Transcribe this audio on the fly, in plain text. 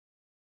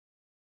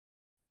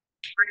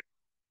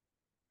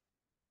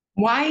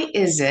Why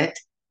is it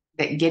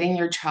that getting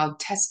your child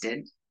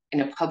tested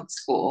in a public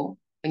school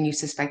when you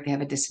suspect they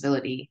have a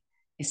disability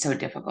is so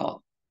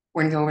difficult?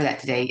 We're going to go over that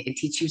today and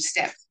teach you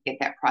steps to get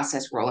that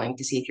process rolling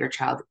to see if your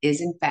child is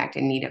in fact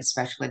in need of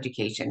special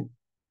education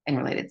and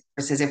related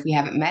services. If we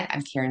haven't met,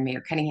 I'm Karen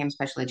Mayer Cunningham,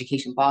 special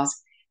education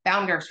boss,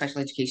 founder of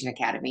Special Education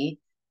Academy,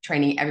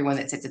 training everyone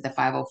that sits at the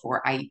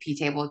 504 IEP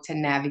table to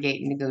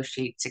navigate and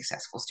negotiate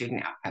successful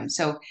student outcomes.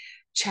 So,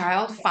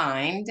 child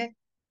find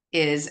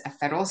is a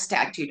federal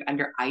statute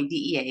under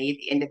IDEA,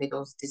 the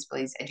Individuals with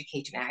Disabilities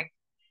Education Act,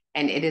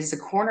 and it is the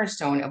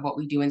cornerstone of what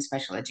we do in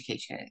special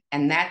education.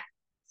 And that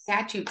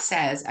statute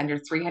says under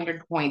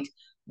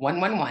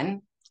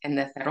 300.111 in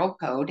the federal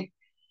code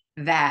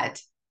that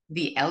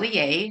the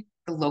LEA,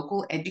 the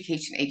local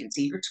education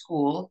agency, your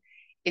school,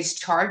 is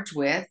charged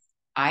with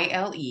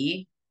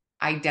ILE,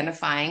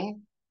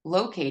 identifying,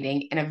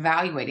 locating, and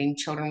evaluating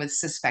children with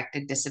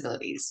suspected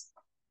disabilities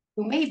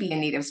who may be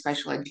in need of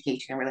special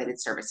education and related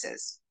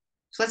services.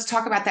 So let's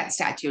talk about that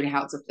statute and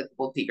how it's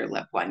applicable to your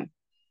loved one.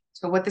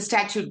 So what the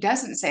statute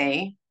doesn't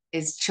say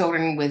is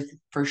children with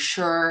for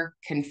sure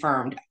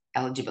confirmed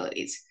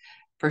eligibilities,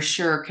 for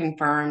sure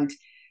confirmed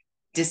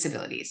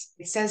disabilities.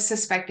 It says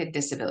suspected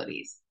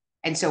disabilities.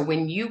 And so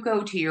when you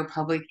go to your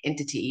public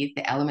entity,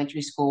 the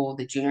elementary school,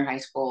 the junior high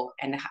school,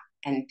 and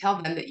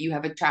tell them that you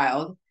have a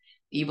child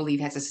that you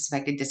believe has a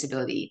suspected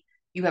disability,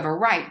 you have a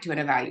right to an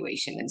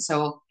evaluation. And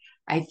so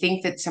I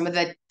think that some of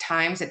the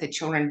times that the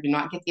children do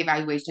not get the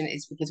evaluation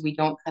is because we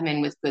don't come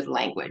in with good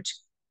language.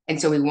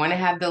 And so we want to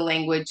have the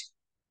language,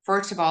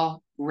 first of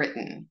all,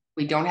 written.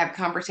 We don't have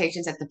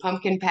conversations at the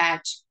pumpkin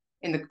patch,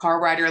 in the car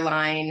rider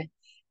line,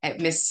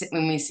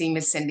 when we see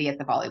Miss Cindy at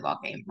the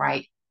volleyball game,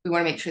 right? We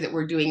want to make sure that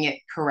we're doing it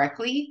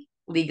correctly,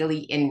 legally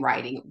in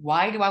writing.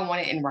 Why do I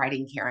want it in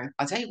writing, Karen?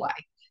 I'll tell you why.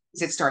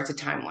 Because it starts a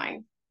timeline.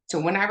 So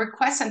when I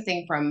request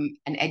something from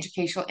an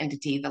educational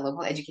entity, the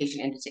local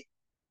education entity,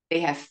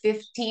 they have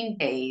 15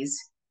 days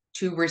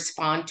to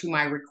respond to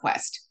my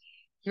request.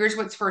 Here's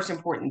what's first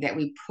important, that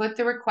we put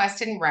the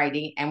request in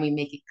writing and we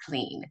make it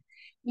clean.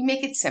 We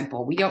make it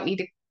simple. We don't need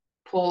to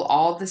pull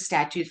all the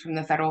statutes from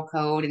the federal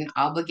code and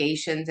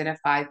obligations in a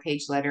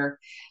 5-page letter.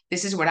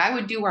 This is what I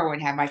would do or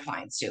would have my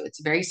clients do. It's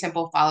very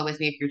simple. Follow with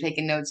me. If you're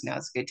taking notes, now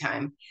it's a good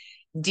time.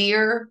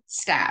 Dear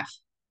staff,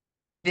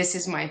 this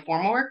is my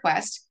formal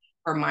request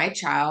for my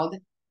child,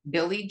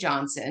 Billy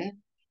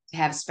Johnson, to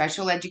have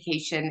special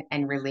education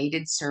and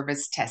related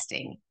service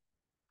testing.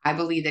 I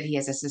believe that he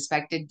has a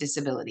suspected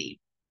disability.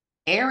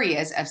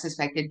 Areas of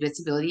suspected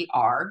disability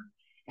are,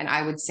 and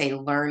I would say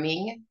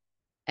learning,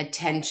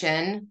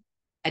 attention,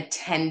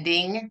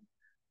 attending,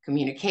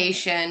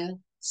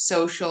 communication,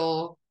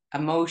 social,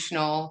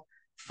 emotional,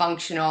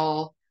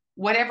 functional,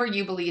 whatever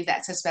you believe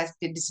that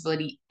suspected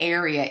disability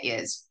area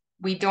is.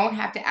 We don't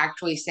have to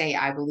actually say,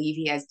 I believe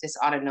he has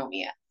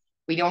dysautonomia.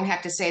 We don't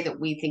have to say that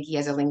we think he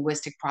has a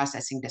linguistic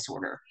processing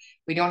disorder.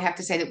 We don't have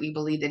to say that we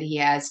believe that he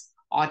has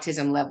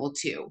autism level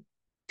 2.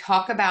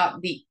 Talk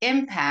about the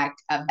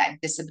impact of that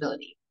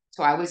disability.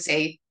 So I would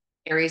say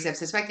areas of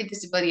suspected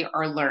disability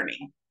are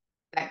learning.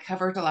 That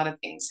covers a lot of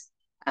things.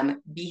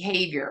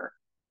 Behavior,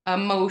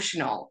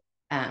 emotional,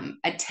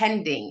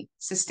 attending,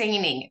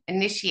 sustaining,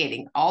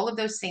 initiating. All of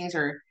those things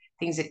are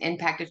things that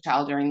impact a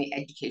child during the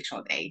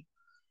educational day.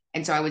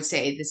 And so I would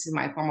say this is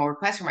my formal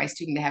request for my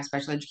student to have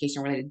special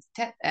education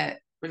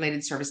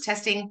related service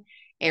testing.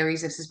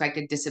 Areas of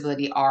suspected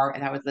disability are,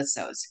 and I would list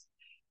those.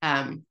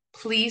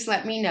 Please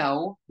let me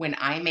know when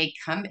I may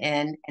come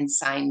in and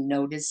sign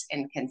notice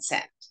and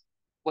consent.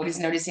 What is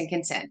notice and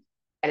consent?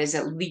 That is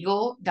a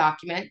legal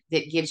document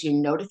that gives you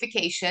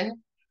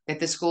notification that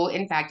the school,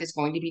 in fact, is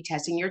going to be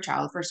testing your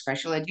child for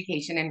special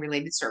education and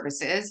related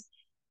services.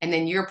 And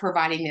then you're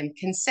providing them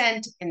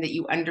consent and that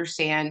you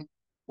understand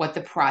what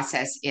the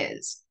process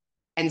is.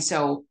 And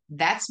so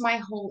that's my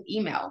whole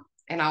email.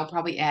 And I'll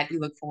probably add, we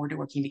look forward to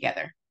working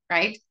together,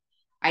 right?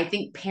 I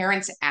think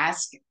parents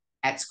ask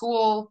at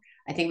school.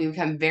 I think we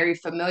become very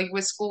familiar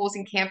with schools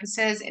and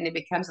campuses, and it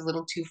becomes a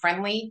little too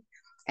friendly.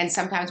 And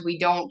sometimes we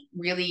don't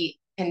really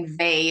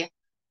convey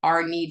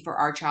our need for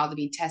our child to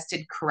be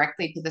tested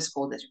correctly to the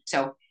school district.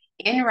 So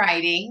in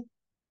writing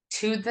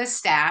to the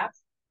staff,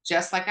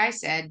 just like I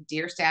said,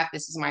 dear staff,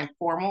 this is my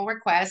formal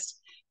request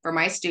for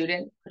my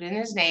student, put in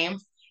his name,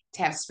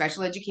 to have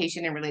special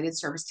education and related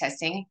service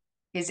testing.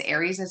 His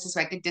areas of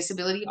suspected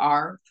disability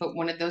are, put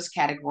one of those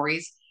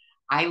categories.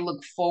 I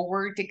look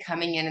forward to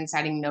coming in and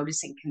signing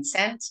notice and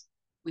consent.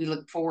 We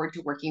look forward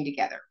to working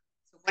together.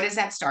 So what does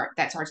that start?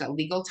 That starts a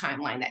legal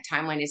timeline. That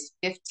timeline is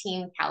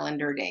 15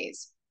 calendar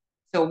days.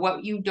 So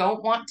what you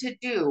don't want to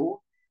do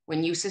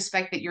when you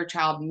suspect that your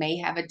child may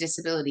have a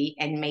disability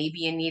and may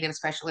be in need of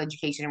special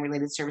education and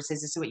related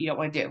services, this is what you don't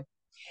want to do.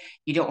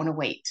 You don't want to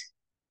wait.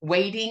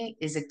 Waiting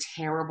is a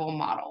terrible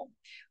model.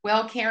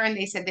 Well, Karen,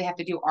 they said they have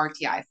to do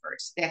RTI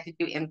first. They have to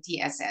do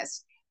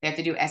MTSS. They have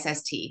to do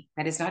SST.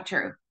 That is not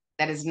true.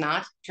 That is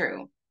not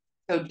true.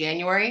 So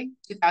January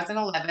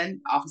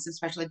 2011, Office of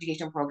Special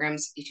Education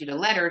Programs issued a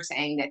letter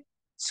saying that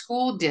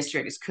school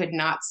districts could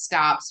not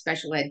stop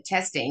special ed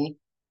testing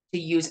to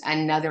use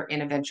another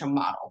intervention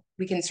model.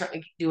 We can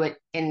certainly do it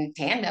in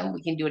tandem.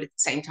 We can do it at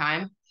the same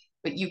time,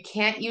 but you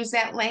can't use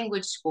that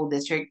language, school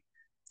district,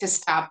 to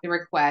stop the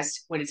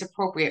request when it's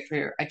appropriate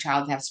for a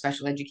child to have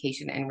special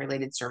education and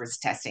related service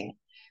testing.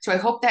 So I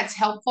hope that's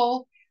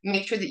helpful.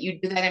 Make sure that you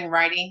do that in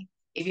writing.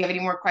 If you have any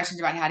more questions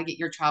about how to get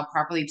your child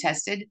properly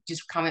tested,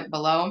 just comment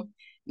below.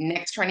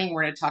 Next training,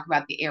 we're going to talk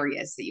about the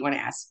areas that you want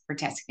to ask for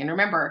testing. And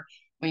remember,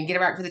 when you get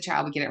it right for the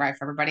child, we get it right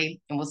for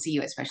everybody. And we'll see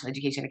you at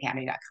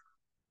specialeducationacademy.com.